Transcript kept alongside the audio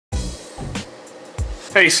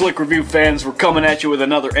Hey Slick Review fans, we're coming at you with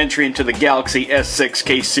another entry into the Galaxy S6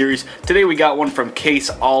 case series. Today we got one from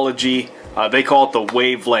Caseology. They call it the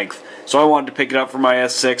Wavelength. So I wanted to pick it up for my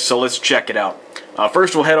S6, so let's check it out.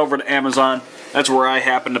 First we'll head over to Amazon. That's where I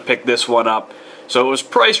happened to pick this one up. So it was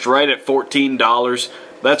priced right at $14.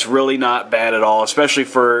 That's really not bad at all, especially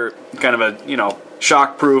for kind of a,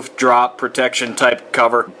 shockproof drop protection type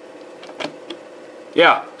cover.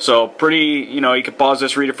 Yeah, so pretty, you can pause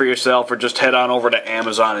this, read it for yourself, or just head on over to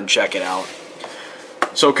Amazon and check it out.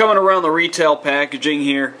 So coming around the retail packaging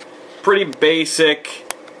here, pretty basic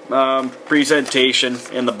presentation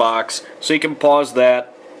in the box. So you can pause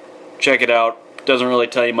that, check it out. Doesn't really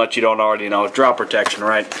tell you much you don't already know. Drop protection,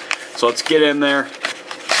 right? So let's get in there.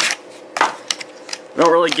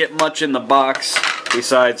 Don't really get much in the box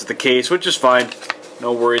besides the case, which is fine.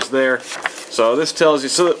 No worries there. So this tells you,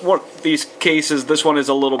 so that these cases, this one is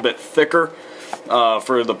a little bit thicker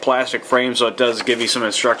for the plastic frame, so it does give you some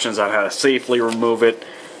instructions on how to safely remove it.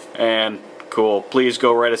 And cool, please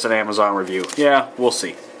go write us an Amazon review. Yeah, we'll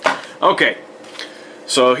see. Okay,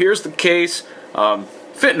 so here's the case.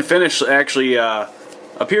 Fit and finish actually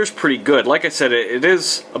appears pretty good. Like I said, it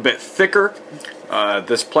is a bit thicker.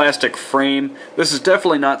 This plastic frame, this is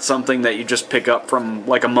definitely not something that you just pick up from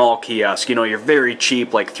like a mall kiosk, your very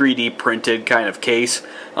cheap like 3D printed kind of case.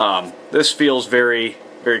 This feels very,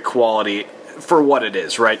 very quality for what it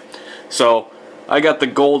is, right? So I got the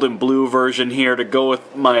gold and blue version here to go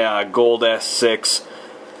with my gold S6.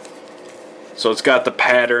 So it's got the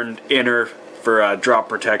patterned inner for drop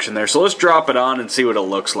protection there. So let's drop it on and see what it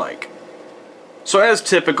looks like. So as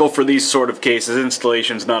typical for these sort of cases,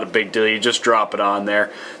 installation's not a big deal, you just drop it on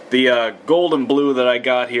there. The gold and blue that I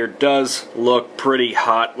got here does look pretty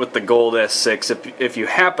hot with the gold S6. If you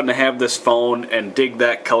happen to have this phone and dig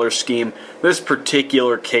that color scheme, this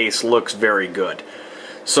particular case looks very good.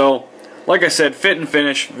 So, like I said, fit and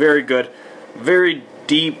finish, very good. Very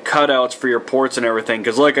deep cutouts for your ports and everything,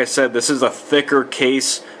 because like I said, this is a thicker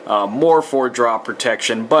case, more for drop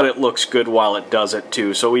protection, but it looks good while it does it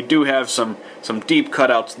too. So we do have some deep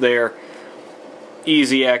cutouts there,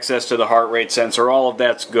 easy access to the heart rate sensor, all of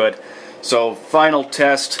that's good. So final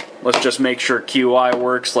test, let's just make sure QI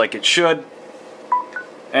works like it should.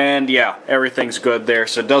 And yeah, everything's good there,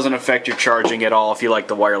 so it doesn't affect your charging at all if you like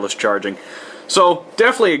the wireless charging. So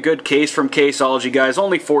definitely a good case from Caseology, guys,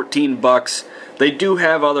 only 14 bucks. They do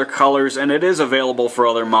have other colors, and it is available for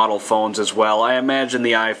other model phones as well. I imagine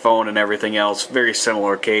the iPhone and everything else, very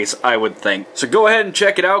similar case, I would think. So go ahead and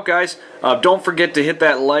check it out, guys. Don't forget to hit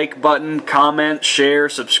that like button, comment, share,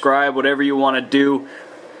 subscribe, whatever you want to do.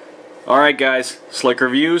 Alright guys, Slick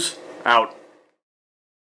Reviews, out.